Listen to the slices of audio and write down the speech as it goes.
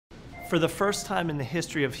For the first time in the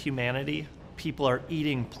history of humanity, people are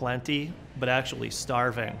eating plenty, but actually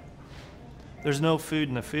starving. There's no food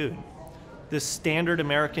in the food. This standard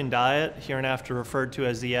American diet, hereinafter referred to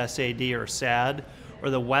as the SAD or SAD, or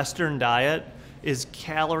the Western diet, is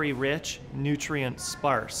calorie-rich,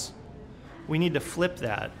 nutrient-sparse. We need to flip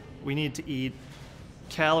that. We need to eat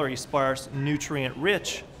calorie-sparse,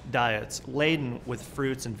 nutrient-rich diets laden with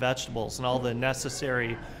fruits and vegetables and all the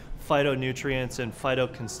necessary phytonutrients and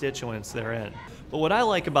phytoconstituents therein. But what I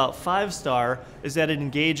like about 5-Star is that it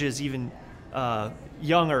engages even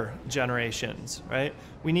younger generations, right?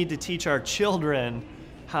 We need to teach our children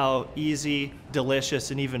how easy,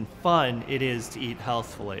 delicious, and even fun it is to eat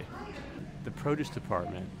healthfully. The produce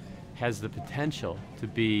department has the potential to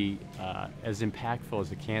be as impactful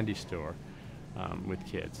as a candy store with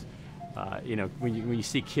kids. You know, when you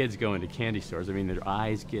see kids go into candy stores, I mean, their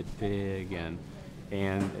eyes get big and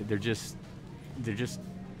they're just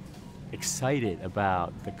excited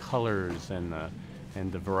about the colors and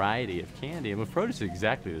the variety of candy. And with produce, it's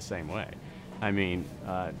exactly the same way. I mean,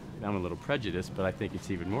 I'm a little prejudiced, but I think it's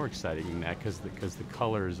even more exciting than that because the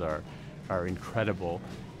colors are incredible,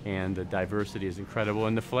 and the diversity is incredible,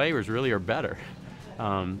 and the flavors really are better.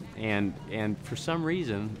 And for some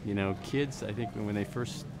reason, you know, kids, I think when they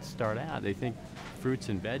first start out, they think fruits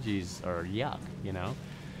and veggies are yuck, you know,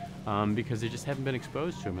 because they just haven't been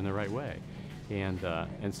exposed to them in the right way. And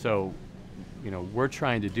so, you know, we're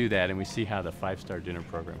trying to do that, and we see how the 5-Star Dinner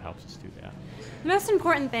program helps us do that. The most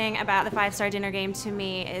important thing about the 5-Star Dinner game to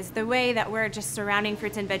me is the way that we're just surrounding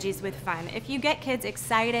fruits and veggies with fun. If you get kids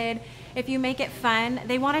excited, if you make it fun,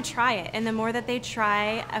 they want to try it. And the more that they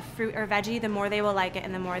try a fruit or veggie, the more they will like it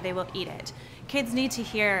and the more they will eat it. Kids need to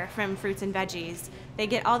hear from fruits and veggies. They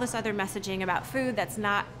get all this other messaging about food that's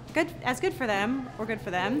not good for them or good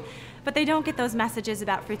for them, but they don't get those messages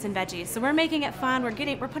about fruits and veggies. So we're making it fun, we're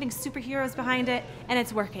putting superheroes behind it, and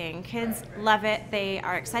it's working. Kids love it, they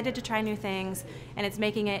are excited to try new things, and it's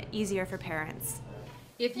making it easier for parents.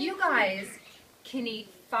 If you guys can eat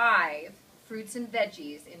 5 fruits and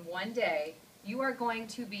veggies in one day, you are going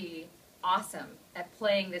to be awesome at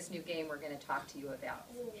playing this new game we're going to talk to you about.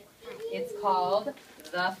 It's called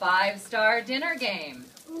the 5-Star Dinner Game.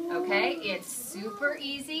 Okay, it's super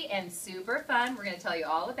easy and super fun. We're going to tell you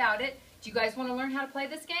all about it. Do you guys want to learn how to play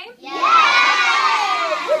this game? Yeah!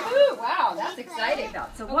 Woohoo! Wow, that's exciting.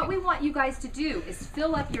 So what we want you guys to do is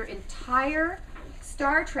fill up your entire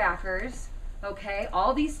star trackers, okay,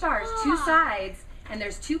 all these stars, 2 sides, and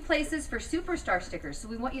there's 2 places for superstar stickers. So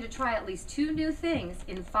we want you to try at least 2 new things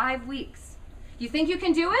in 5 weeks. You think you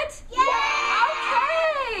can do it? Yeah!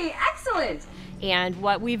 Okay, excellent. And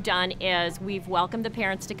what we've done is we've welcomed the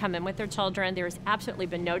parents to come in with their children. There's absolutely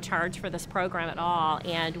been no charge for this program at all.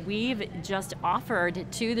 And we've just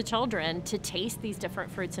offered to the children to taste these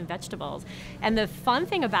different fruits and vegetables. And the fun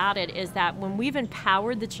thing about it is that when we've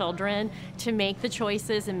empowered the children to make the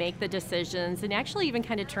choices and make the decisions and actually even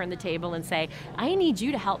kind of turn the table and say, I need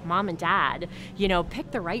you to help mom and dad, you know, pick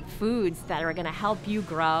the right foods that are going to help you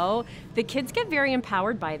grow, the kids get very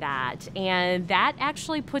empowered by that. And that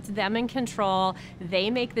actually puts them in control. They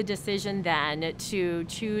make the decision then to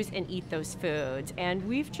choose and eat those foods. And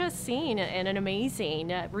we've just seen an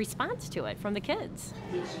amazing response to it from the kids.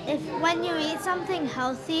 When you eat something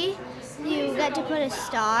healthy, you get to put a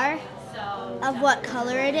star of what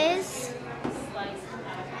color it is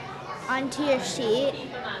onto your sheet.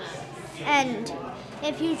 And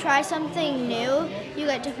if you try something new, you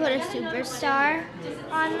get to put a superstar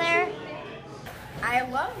on there. I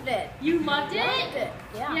loved it. You loved it? Loved it,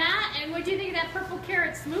 yeah. Yeah? And what do you think of that purple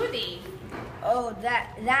carrot smoothie? Oh,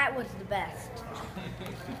 that was the best.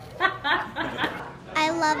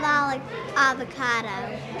 I love avocado.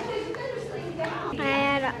 I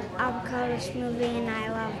had an avocado smoothie and I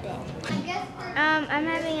loved it. I'm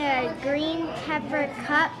having a green pepper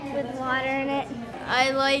cup with water in it.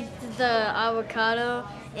 I liked the avocado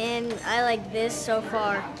and I like this so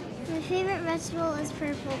far. My favorite vegetable is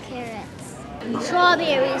purple carrots.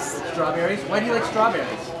 Strawberries. Strawberries? Why do you like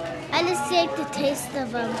strawberries? I just like the taste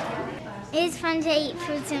of them. It's fun to eat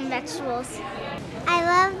fruits and vegetables. I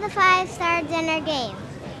love the 5-Star Dinner Game.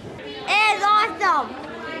 It's awesome!